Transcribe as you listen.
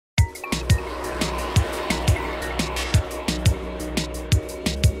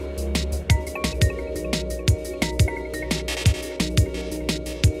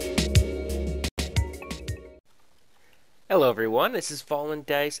Hello everyone, this is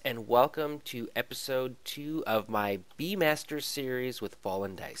FallenDice and welcome to episode 2 of my Bee Master series with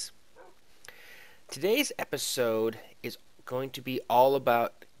FallenDice. Today's episode is going to be all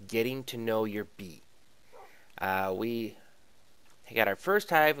about getting to know your bee. We got our first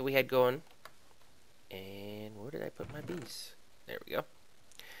hive that we had going, and where did I put my bees? There we go.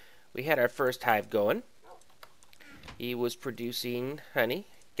 We had our first hive going. He was producing honey,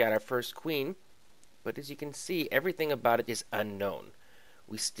 got our first queen. But as you can see, everything about it is unknown.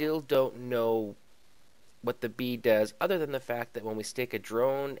 We still don't know what the bee does, other than the fact that when we stick a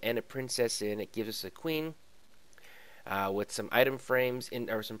drone and a princess in, it gives us a queen. With some item frames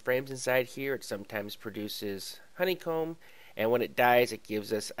or some frames inside here, it sometimes produces honeycomb, and when it dies, it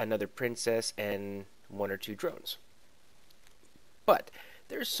gives us another princess and one or two drones. But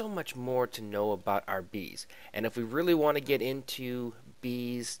there's so much more to know about our bees, and if we really want to get into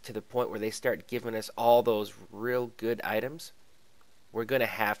bees to the point where they start giving us all those real good items, we're going to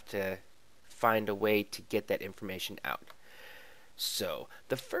have to find a way to get that information out. So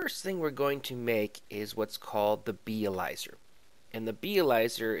the first thing we're going to make is what's called the beealyzer. And the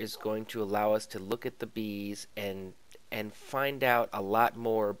beealyzer is going to allow us to look at the bees and find out a lot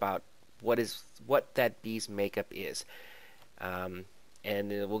more about what that bee's makeup is. And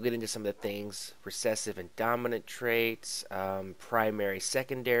we'll get into some of the things, recessive and dominant traits, primary,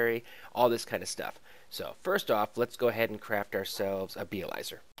 secondary, all this kind of stuff. So first off, let's go ahead and craft ourselves a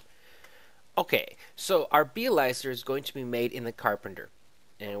beealyzer. Okay, so our beealyzer is going to be made in the carpenter.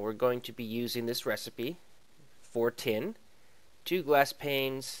 And we're going to be using this recipe: 4 tin, 2 glass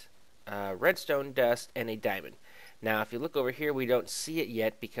panes, redstone dust, and a diamond. Now if you look over here, we don't see it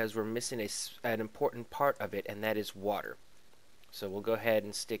yet because we're missing an important part of it, and that is water. So we'll go ahead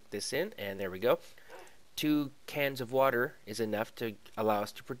and stick this in, and there we go. 2 cans of water is enough to allow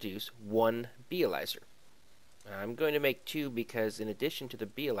us to produce 1 beealyzer. I'm going to make 2 because in addition to the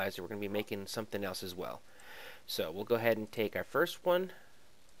beealyzer, we're going to be making something else as well. So we'll go ahead and take our first one.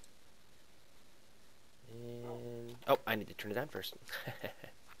 And, oh, I need to turn it on first.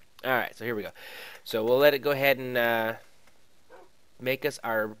 Alright, so here we go. So we'll let it go ahead and make us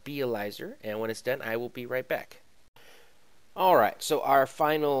our beealyzer, and when it's done, I will be right back. Alright, so our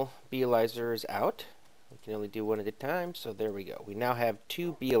final beealyzer is out. We can only do one at a time, so there we go. We now have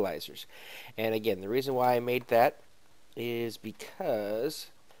 2 beealyzers. And again, the reason why I made that is because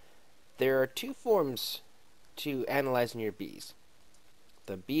there are 2 forms to analyzing your bees: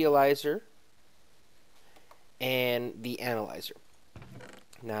 the beealyzer and the analyzer.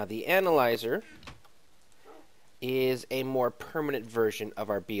 Now, the analyzer is a more permanent version of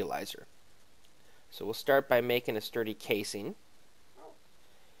our beealyzer. So we'll start by making a sturdy casing,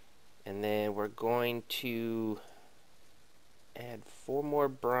 and then we're going to add 4 more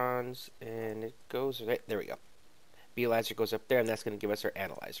bronze, and it goes right there. We go. Beealyzer goes up there, and that's going to give us our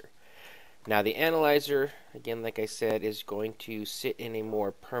analyzer. Now the analyzer, again, like I said, is going to sit in a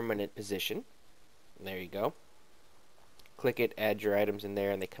more permanent position. There you go. Click it, add your items in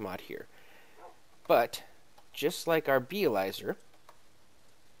there, and they come out here. But just like our beealyzer,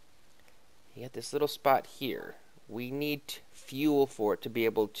 you got this little spot here. We need fuel for it to be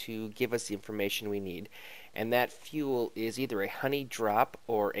able to give us the information we need, and that fuel is either a honey drop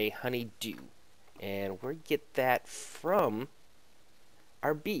or a honey dew, and we get that from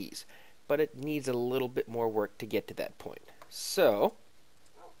our bees, but it needs a little bit more work to get to that point. So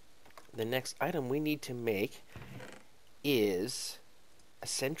the next item we need to make is a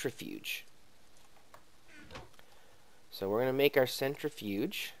centrifuge. So we're going to make our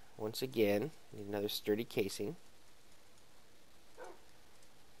centrifuge. Once again, need another sturdy casing.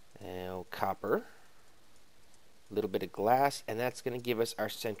 Now, copper, a little bit of glass, and that's going to give us our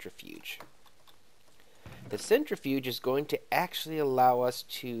centrifuge. The centrifuge is going to actually allow us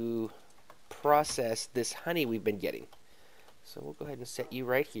to process this honey we've been getting. So we'll go ahead and set you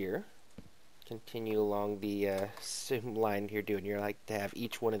right here. Continue along the sim line here, doing your like to have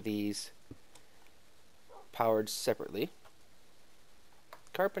each one of these powered separately.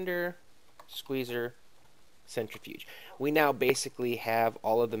 Carpenter, squeezer, centrifuge. We now basically have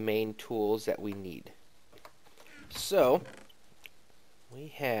all of the main tools that we need. So we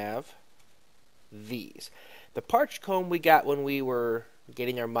have these. The parched comb we got when we were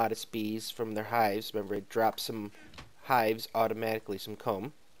getting our modest bees from their hives. Remember, it drops some hives automatically, some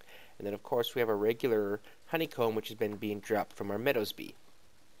comb. And then of course we have a regular honeycomb which has been being dropped from our meadows bee.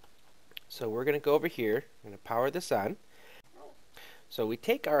 So we're going to go over here, I'm going to power this on. So we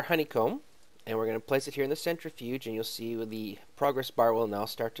take our honeycomb and we're going to place it here in the centrifuge, and you'll see the progress bar will now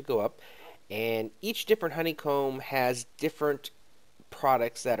start to go up. And each different honeycomb has different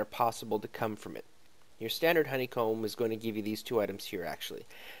products that are possible to come from it. Your standard honeycomb is going to give you these two items here, actually.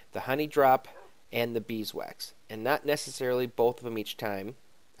 The honey drop and the beeswax. And not necessarily both of them each time.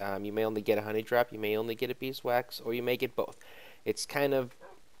 You may only get a honey drop, you may only get a beeswax, or you may get both. It's kind of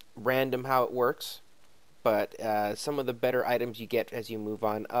random how it works, but some of the better items you get as you move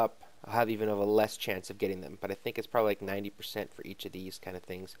on up have even a less chance of getting them. But I think it's probably like 90% for each of these kind of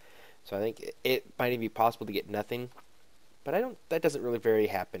things. So I think it might even be possible to get nothing. But that doesn't really very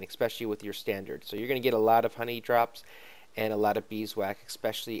happen, especially with your standard. So you're going to get a lot of honey drops and a lot of beeswax,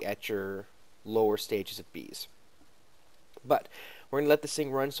 especially at your lower stages of bees. But we're going to let this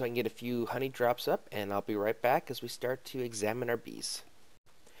thing run so I can get a few honey drops up, and I'll be right back as we start to examine our bees.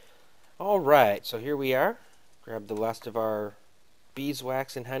 Alright, so here we are. Grab the last of our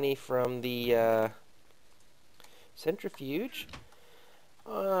beeswax and honey from the centrifuge.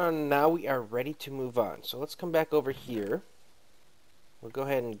 Now we are ready to move on. So let's come back over here. We'll go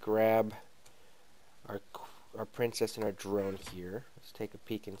ahead and grab our princess and our drone here. Let's take a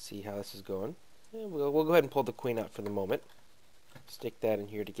peek and see how this is going. And we'll go ahead and pull the queen out for the moment. Stick that in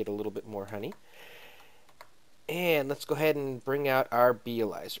here to get a little bit more honey. And let's go ahead and bring out our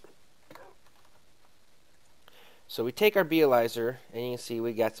beealyzer. So we take our beealyzer, and you can see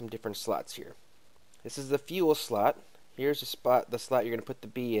we got some different slots here. This is the fuel slot. Here's the slot you're going to put the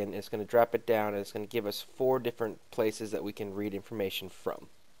bee in. It's going to drop it down, and it's going to give us 4 different places that we can read information from.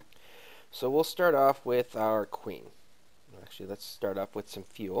 So we'll start off with our queen. Actually, let's start off with some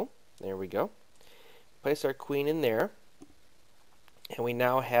fuel. There we go. Place our queen in there, and we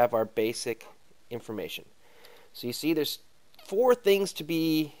now have our basic information. So you see there's 4 things to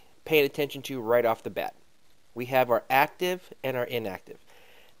be paying attention to right off the bat. We have our active and our inactive.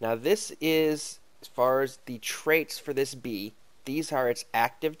 Now this is, as far as the traits for this bee, these are its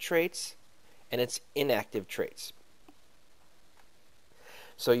active traits and its inactive traits.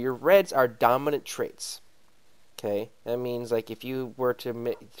 So your reds are dominant traits. Okay, that means like if you were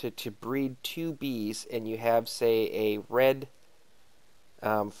to breed 2 bees and you have, say, a red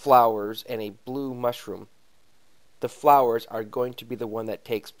flowers and a blue mushroom, the flowers are going to be the one that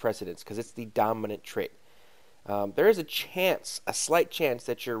takes precedence because it's the dominant trait. There is a slight chance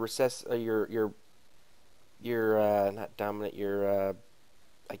that your not dominant,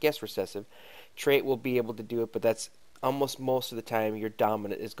 I guess recessive trait will be able to do it, but that's almost most of the time your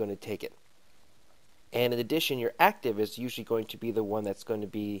dominant is going to take it. And in addition, your active is usually going to be the one that's going to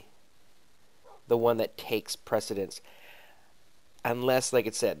be the one that takes precedence. Unless, like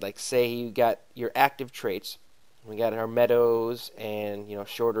it said, like say you got your active traits, we got our meadows and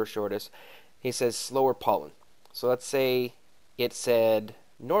shortest. He says slower pollen. So let's say it said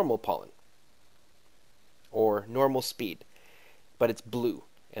normal pollen or normal speed, but it's blue.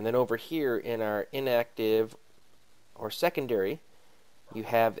 And then over here in our inactive or secondary, you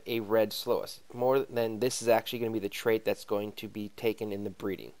have a red slowest. More than this is actually going to be the trait that's going to be taken in the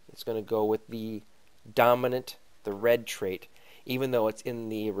breeding. It's going to go with the dominant, the red trait, even though it's in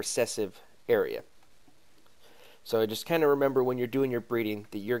the recessive area. So just kind of remember when you're doing your breeding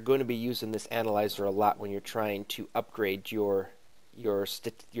that you're going to be using this analyzer a lot when you're trying to upgrade your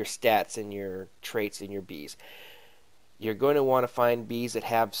stats and your traits in your bees. You're going to want to find bees that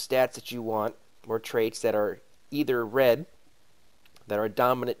have stats that you want or traits that are either red, that are a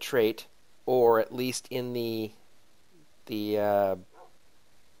dominant trait, or at least in the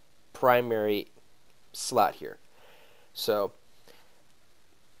primary slot here. So,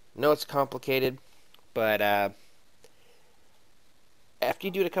 no, it's complicated, but after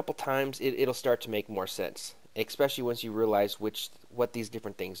you do it a couple times, it'll start to make more sense, especially once you realize what these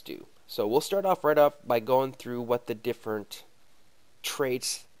different things do. So we'll start off right off by going through what the different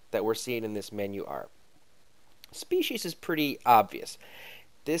traits that we're seeing in this menu are. Species is pretty obvious.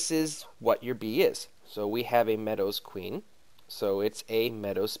 This is what your bee is. So we have a meadows queen, so it's a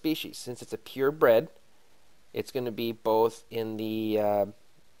meadow species. Since it's a purebred, it's going to be both in the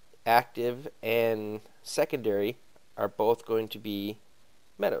active and secondary are both going to be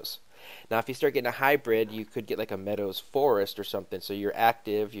meadows. Now if you start getting a hybrid, you could get like a meadows forest or something. So your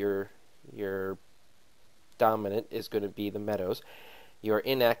active, your dominant is going to be the meadows. Your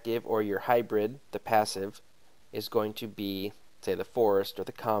inactive or your hybrid, the passive, is going to be, say, the forest or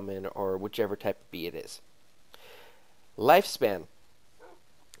the common or whichever type of bee it is. Lifespan.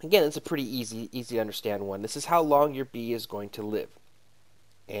 Again, it's a pretty easy to understand one. This is how long your bee is going to live,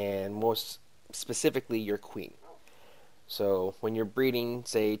 and most specifically your queen. So when you're breeding,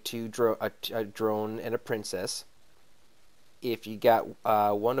 say, a drone and a princess, if you got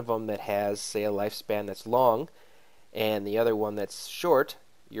one of them that has, say, a lifespan that's long and the other one that's short,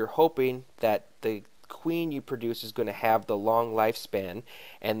 you're hoping that the queen you produce is going to have the long lifespan,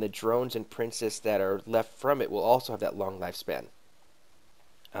 and the drones and princess that are left from it will also have that long lifespan.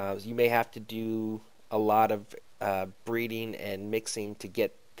 You may have to do a lot of breeding and mixing to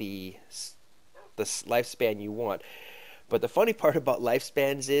get the lifespan you want. But the funny part about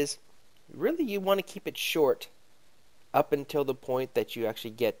lifespans is, really you want to keep it short up until the point that you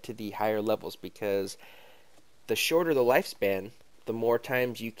actually get to the higher levels, because the shorter the lifespan, the more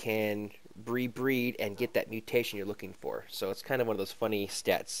times you can rebreed and get that mutation you're looking for. So it's kind of one of those funny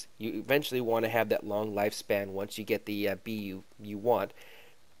stats. You eventually want to have that long lifespan once you get the bee you want,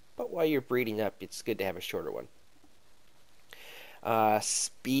 but while you're breeding up, it's good to have a shorter one.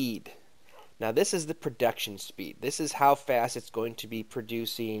 Speed. Now this is the production speed. This is how fast it's going to be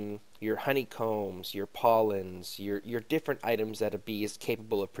producing your honeycombs, your pollens, your different items that a bee is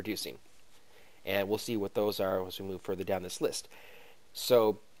capable of producing. And we'll see what those are as we move further down this list.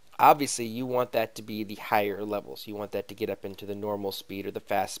 So obviously you want that to be the higher levels. You want that to get up into the normal speed or the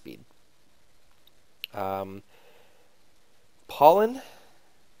fast speed. Pollen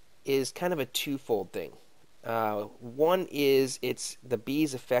is kind of a twofold thing. One is it's the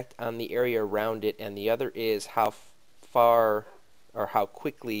bee's effect on the area around it, and the other is how far or how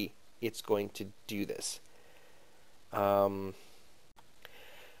quickly it's going to do this. So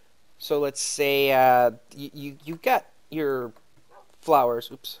let's say you've got your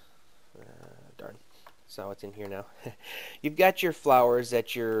flowers. Oops, darn. So it's in here now. You've got your flowers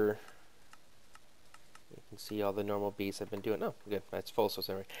that you can see all the normal bees have been doing. Oh, good. That's full, so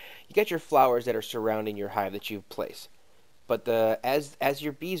sorry. You got your flowers that are surrounding your hive that you've placed. But as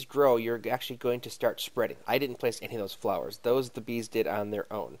your bees grow, you're actually going to start spreading. I didn't place any of those flowers. Those the bees did on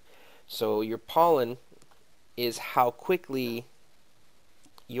their own. So your pollen is how quickly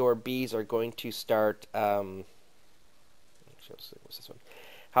your bees are going to start. What's this one?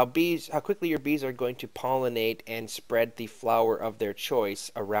 How quickly your bees are going to pollinate and spread the flower of their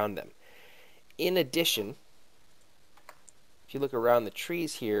choice around them. In addition, if you look around the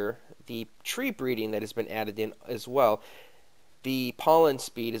trees here, the tree breeding that has been added in as well, the pollen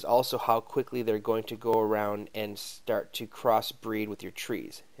speed is also how quickly they're going to go around and start to crossbreed with your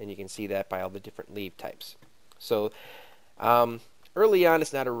trees. And you can see that by all the different leaf types. So early on,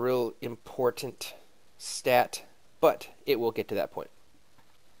 it's not a real important stat, but it will get to that point.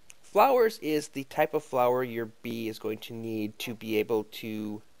 Flowers is the type of flower your bee is going to need to be able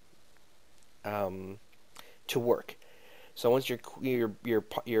to work. So once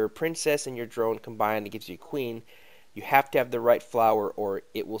your princess and your drone combine, it gives you a queen. You have to have the right flower, or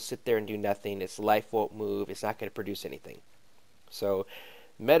it will sit there and do nothing. Its life won't move. It's not going to produce anything. So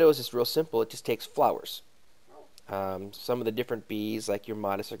meadows is real simple. It just takes flowers. Some of the different bees, like your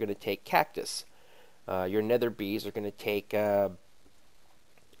modest, are going to take cactus. Your nether bees are going to take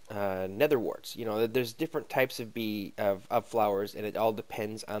netherworts. You know, there's different types of flowers, and it all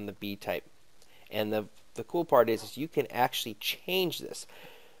depends on the bee type. And the cool part is you can actually change this.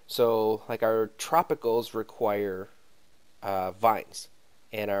 So like our tropicals require vines,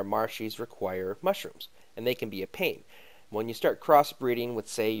 and our marshies require mushrooms, and they can be a pain. When you start crossbreeding with,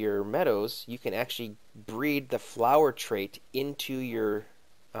 say, your meadows, you can actually breed the flower trait into your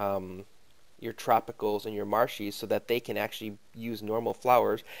tropicals and your marshies so that they can actually use normal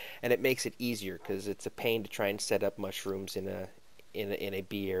flowers, and it makes it easier because it's a pain to try and set up mushrooms in a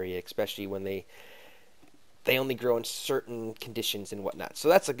bee area, especially when they only grow in certain conditions and whatnot. So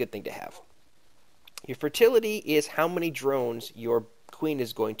that's a good thing to have. Your fertility is how many drones your queen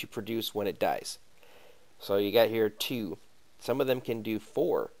is going to produce when it dies. So you got here 2. Some of them can do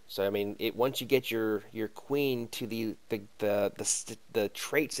 4. So I mean, once you get your queen to the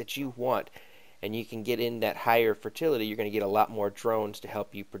traits that you want, and you can get in that higher fertility, you're going to get a lot more drones to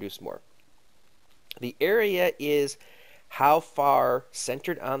help you produce more. The area is how far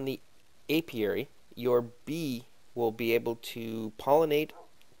centered on the apiary your bee will be able to pollinate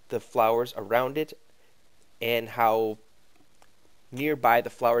the flowers around it, and how nearby the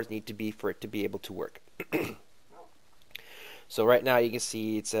flowers need to be for it to be able to work. So right now you can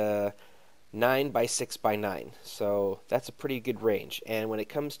see it's a 9 by 6 by 9. So that's a pretty good range. And when it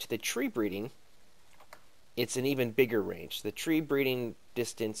comes to the tree breeding, it's an even bigger range. The tree breeding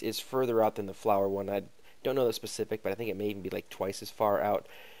distance is further out than the flower one. I don't know the specific, but I think it may even be like twice as far out.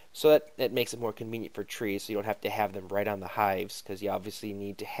 So that makes it more convenient for trees, so you don't have to have them right on the hives, because you obviously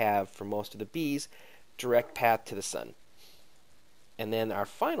need to have, for most of the bees, direct path to the sun. And then our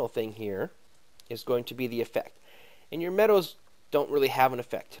final thing here is going to be the effect. And your meadows don't really have an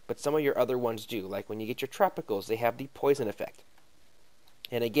effect, but some of your other ones do. Like when you get your tropicals, they have the poison effect.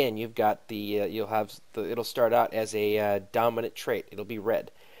 And again, you've got it'll start out as a dominant trait. It'll be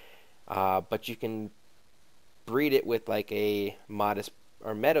red. But you can breed it with like a modest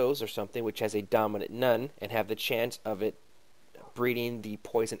or meadows or something which has a dominant none and have the chance of it breeding the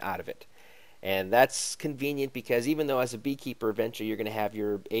poison out of it. And that's convenient because even though as a beekeeper eventually you're going to have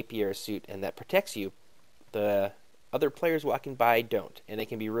your apiary suit and that protects you, the other players walking by don't. And it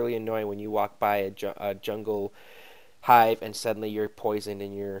can be really annoying when you walk by a jungle hive and suddenly you're poisoned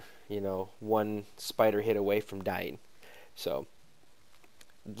and you're, one spider hit away from dying. So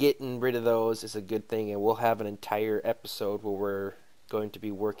getting rid of those is a good thing, and we'll have an entire episode where we're going to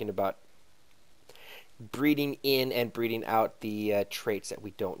be working about breeding in and breeding out the traits that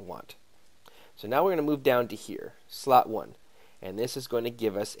we don't want. So now we're going to move down to here, slot 1, and this is going to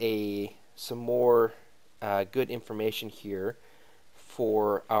give us some more good information here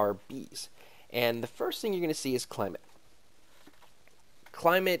for our bees. And the first thing you're going to see is climate.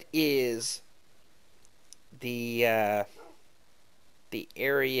 Climate is the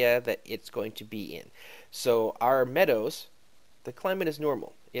area that it's going to be in. So our meadows, the climate is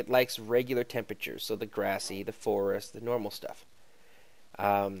normal. It likes regular temperatures, so the grassy, the forest, the normal stuff.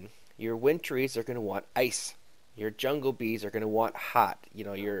 Your wintries are going to want ice. Your jungle bees are going to want hot.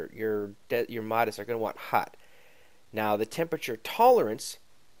 Your modest are going to want hot. Now the temperature tolerance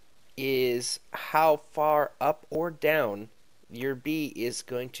is how far up or down your bee is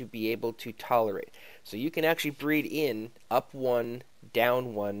going to be able to tolerate. So you can actually breed in up 1,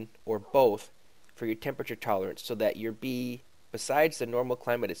 down 1, or both for your temperature tolerance, so that your bee, besides the normal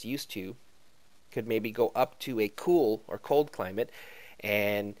climate it's used to, could maybe go up to a cool or cold climate,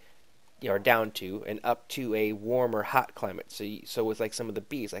 and or down to and up to a warm or hot climate. So with like some of the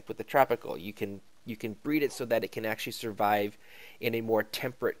bees, like with the tropical, you can breed it so that it can actually survive in a more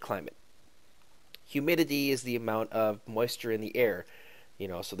temperate climate. Humidity is the amount of moisture in the air,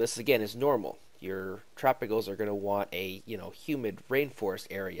 so this again is normal. Your tropicals are going to want a humid rainforest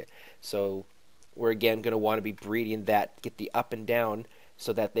area, so we're again going to want to be breeding that, get the up and down,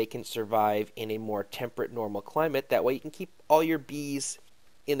 so that they can survive in a more temperate normal climate. That way you can keep all your bees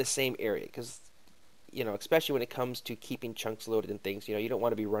in the same area, because especially when it comes to keeping chunks loaded and things, you don't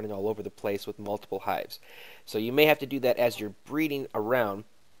want to be running all over the place with multiple hives. So you may have to do that as you're breeding around,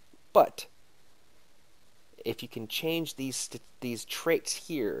 but if you can change these traits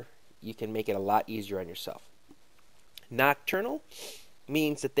here, you can make it a lot easier on yourself. Nocturnal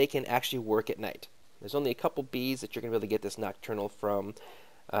means that they can actually work at night. There's only a couple bees that you're going to be able to get this nocturnal from.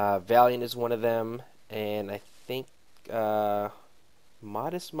 Valiant is one of them, and I think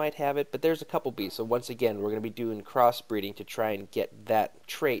Modest might have it, but there's a couple bees. So once again, we're going to be doing crossbreeding to try and get that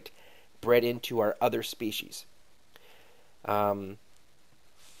trait bred into our other species.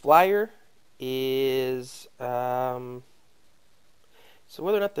 Flyer is so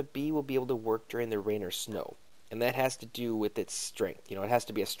whether or not the bee will be able to work during the rain or snow, and that has to do with its strength. It has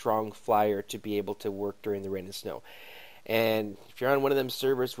to be a strong flyer to be able to work during the rain and snow. And if you're on one of them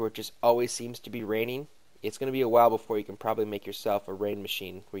servers where it just always seems to be raining, it's going to be a while before you can probably make yourself a rain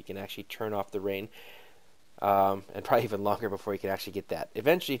machine where you can actually turn off the rain, and probably even longer before you can actually get that.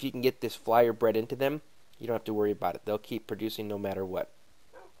 Eventually, if you can get this flyer bred into them, you don't have to worry about it. They'll keep producing no matter what.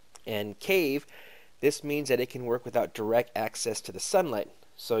 And cave, this means that it can work without direct access to the sunlight,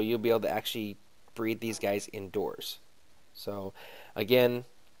 so you'll be able to actually breed these guys indoors. So again,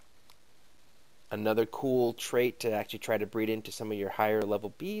 another cool trait to actually try to breed into some of your higher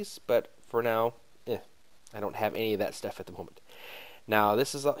level bees, but for now, I don't have any of that stuff at the moment. Now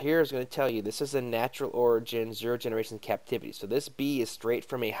this is here is going to tell you this is a natural origin 0 generation captivity. So this bee is straight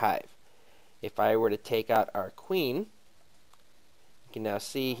from a hive. If I were to take out our queen, you can now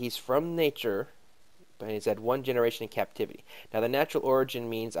see he's from nature, but he's had 1 generation in captivity. Now the natural origin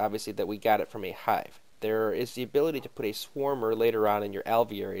means obviously that we got it from a hive. There is the ability to put a swarmer later on in your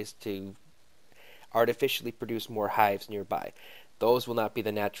alvearies to artificially produce more hives nearby. Those will not be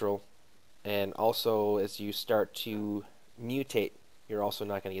the natural, and also as you start to mutate, you're also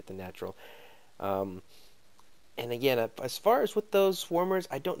not going to get the natural. And again, as far as with those swarmers,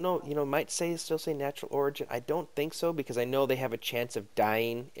 I don't know, might still say natural origin. I don't think so, because I know they have a chance of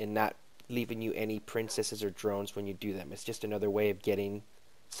dying and not leaving you any princesses or drones when you do them. It's just another way of getting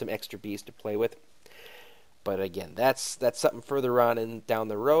some extra bees to play with. But again, that's something further on and down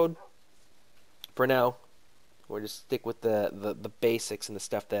the road. For now, we'll just stick with the basics and the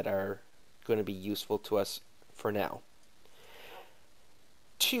stuff that are going to be useful to us for now.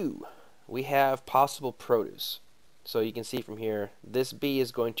 2, we have possible produce. So you can see from here, this bee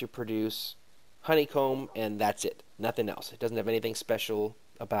is going to produce honeycomb, and that's it. Nothing else. It doesn't have anything special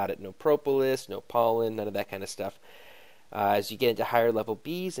about it. No propolis, no pollen, none of that kind of stuff. As you get into higher level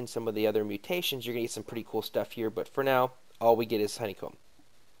bees and some of the other mutations, you're going to get some pretty cool stuff here, but for now, all we get is honeycomb.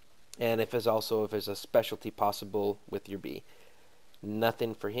 and if there's a specialty possible with your bee.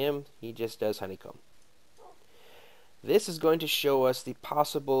 Nothing for him, he just does honeycomb. This is going to show us the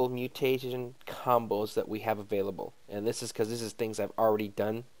possible mutation combos that we have available, and this is because this is things I've already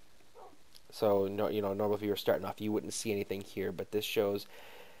done. So normally if you were starting off, you wouldn't see anything here, but this shows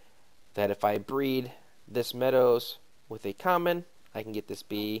that if I breed this meadows with a common, I can get this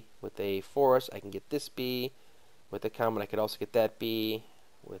bee. With a forest, I can get this bee. With a common, I could also get that bee.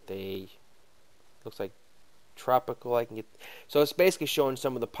 With a, looks like tropical, I can get. So it's basically showing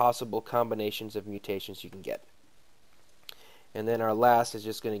some of the possible combinations of mutations you can get. And then our last is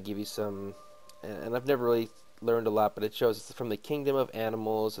just going to give you some, and I've never really learned a lot, but it shows it's from the kingdom of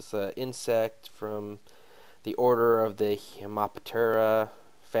animals. It's an insect from the order of the Hemiptera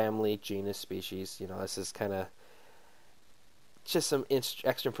family, genus, species. This is kind of just some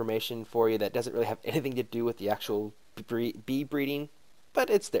extra information for you that doesn't really have anything to do with the actual bee breeding, but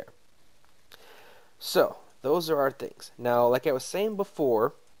it's there. So those are our things. Now, like I was saying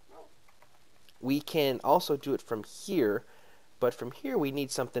before, we can also do it from here, but from here we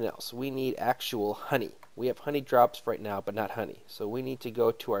need something else. We need actual honey. We have honey drops right now, but not honey. So we need to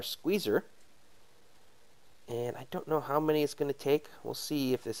go to our squeezer, and I don't know how many it's going to take. We'll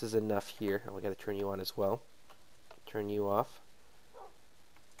see if this is enough here. Oh, we got to turn you on as well. Turn you off.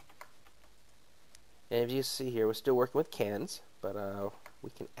 And as you see here, we're still working with cans, but we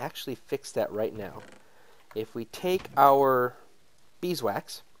can actually fix that right now. If we take our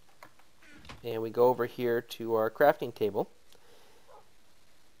beeswax and we go over here to our crafting table,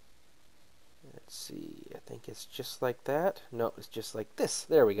 let's see, I think it's just like that. No, it's just like this.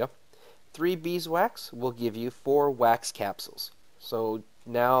 There we go. 3 beeswax will give you 4 wax capsules. So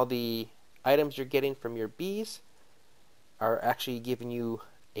now the items you're getting from your bees are actually giving you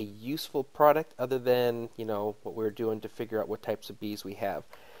a useful product other than, what we're doing to figure out what types of bees we have.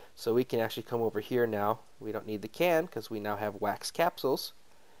 So we can actually come over here now. We don't need the can because we now have wax capsules.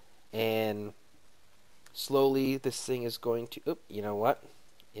 And slowly this thing is going to, oop, you know what?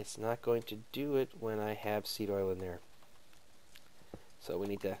 It's not going to do it when I have seed oil in there. So we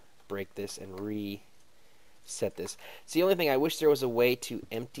need to break this and reset this. It's the only thing, I wish there was a way to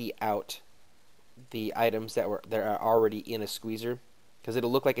empty out the items that are already in a squeezer, because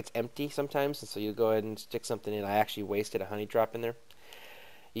it'll look like it's empty sometimes, and so you go ahead and stick something in. I actually wasted a honey drop in there.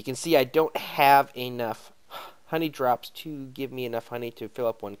 You can see I don't have enough honey drops to give me enough honey to fill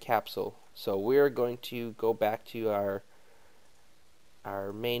up 1 capsule. So we're going to go back to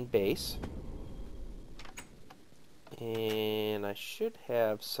our main base, and I should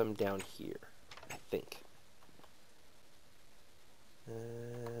have some down here, I think.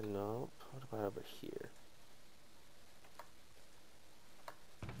 No, what about over here?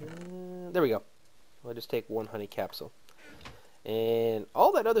 There we go. I'll just take 1 honey capsule. And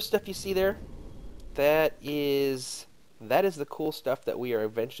all that other stuff you see there, that is the cool stuff that we are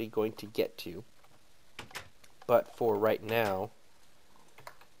eventually going to get to. But for right now,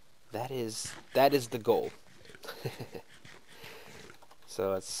 that is the goal.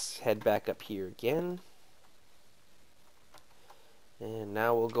 So let's head back up here again. And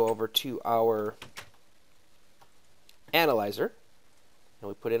now we'll go over to our analyzer. And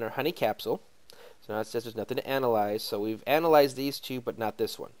we put in our honey capsule. So now it says there's nothing to analyze. So we've analyzed these 2, but not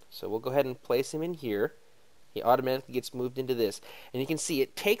this one. So we'll go ahead and place him in here. He automatically gets moved into this. And you can see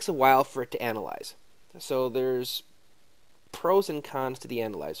it takes a while for it to analyze. So there's pros and cons to the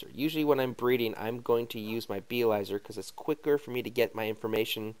analyzer. Usually when I'm breeding, I'm going to use my beealyzer because it's quicker for me to get my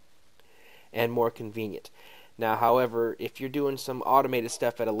information and more convenient. Now, however, if you're doing some automated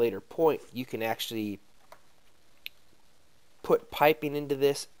stuff at a later point, you can actually put piping into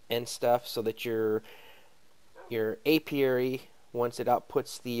this and stuff so that your apiary, once it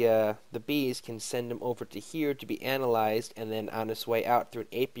outputs the bees, can send them over to here to be analyzed, and then on its way out through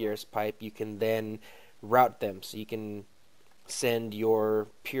an apiary's pipe, you can then route them. So you can send your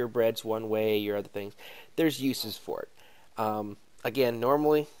purebreds one way, your other things. There's uses for it. Again,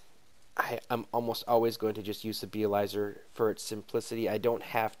 normally I'm almost always going to just use the beealyzer for its simplicity. I don't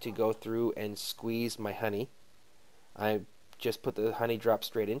have to go through and squeeze my honey. I just put the honey drop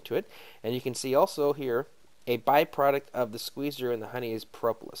straight into it. And you can see also here, a byproduct of the squeezer and the honey is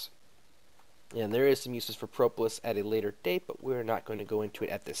propolis. And there is some uses for propolis at a later date, but we're not going to go into it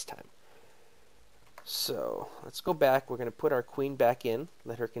at this time. So let's go back. We're going to put our queen back in,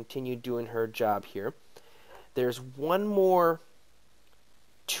 let her continue doing her job here. There's one more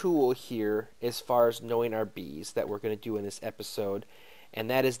tool here as far as knowing our bees that we're going to do in this episode, and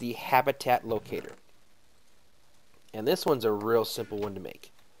that is the habitat locator. And this one's a real simple one to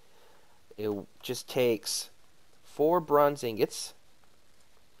make. It just takes 4 bronze ingots,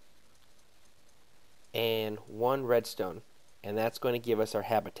 and 1 redstone, and that's going to give us our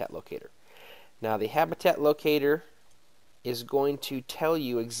habitat locator. Now the habitat locator is going to tell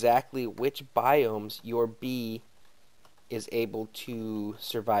you exactly which biomes your bee is able to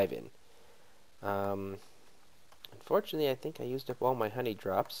survive in. Unfortunately, I think I used up all my honey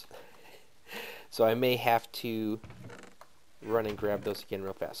drops, so I may have to run and grab those again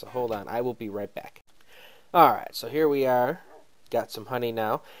real fast. So hold on, I will be right back. Alright, so here we are. Got some honey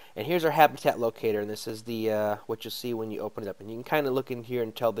now, and here's our habitat locator, and this is the what you'll see when you open it up, and you can kind of look in here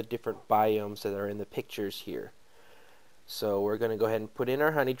and tell the different biomes that are in the pictures here. So we're going to go ahead and put in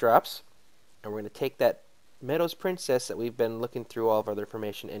our honey drops, and we're going to take that Meadows Princess that we've been looking through all of our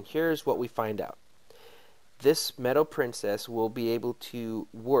information, and here's what we find out. This Meadow Princess will be able to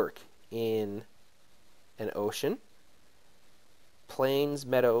work in an ocean, plains,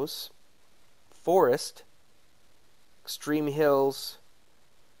 meadows, forest, extreme hills,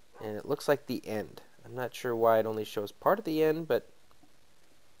 and it looks like the end. I'm not sure why it only shows part of the end, but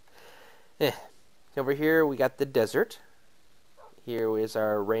over here we got the desert. Here is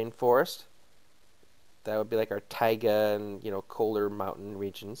our rainforest. That would be like our taiga and, you know, colder mountain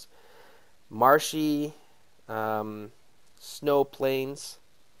regions. Marshy, snow plains,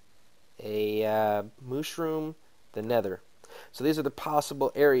 a mushroom, the nether. So these are the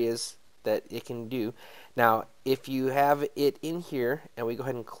possible areas that it can do. Now, if you have it in here, and we go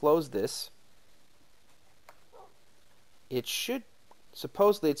ahead and close this, it should,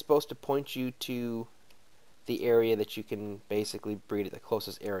 supposedly it's supposed to point you to the area that you can basically breed at, the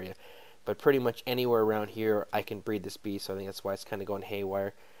closest area. But pretty much anywhere around here I can breed this bee, so I think that's why it's kind of going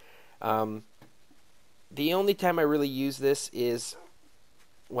haywire. The only time I really use this is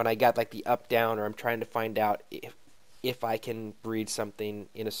when I got like the up down, or I'm trying to find out if I can breed something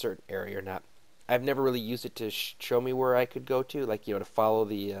in a certain area or not. I've never really used it to show me where I could go to, like, you know, to follow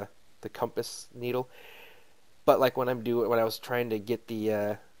the compass needle. But like when I was trying to get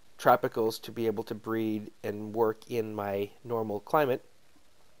the tropicals to be able to breed and work in my normal climate,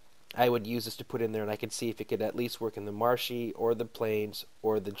 I would use this to put in there, and I could see if it could at least work in the marshy or the plains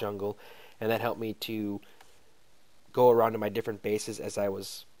or the jungle, and that helped me to go around to my different bases as I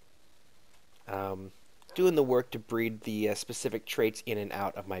was doing the work to breed the specific traits in and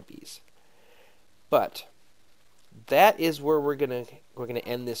out of my bees. But that is where we're gonna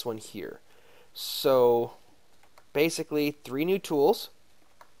end this one here. So basically 3 new tools: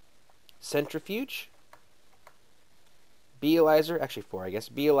 centrifuge, beealyzer, actually 4 I guess,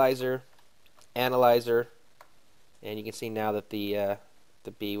 beealyzer, analyzer, and you can see now that the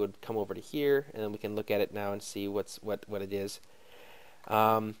bee would come over to here, and then we can look at it now and see what it is.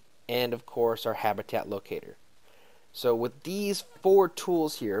 And of course our habitat locator. So with these 4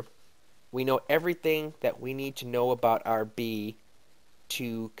 tools here, we know everything that we need to know about our bee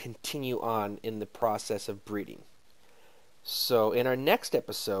to continue on in the process of breeding. So in our next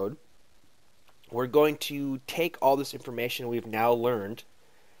episode, we're going to take all this information we've now learned,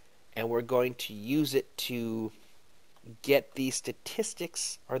 and we're going to use it to get the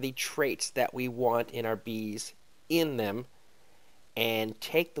statistics or the traits that we want in our bees in them, and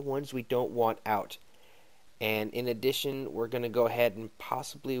take the ones we don't want out. And in addition, we're going to go ahead and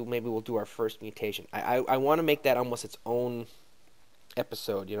possibly, maybe we'll do our first mutation. I want to make that almost its own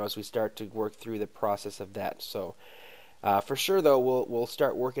episode, you know, as we start to work through the process of that. So for sure, though, we'll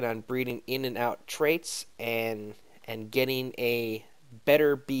start working on breeding in and out traits and getting a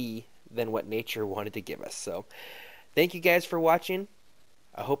better bee than what nature wanted to give us. So thank you guys for watching.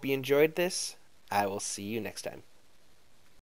 I hope you enjoyed this. I will see you next time.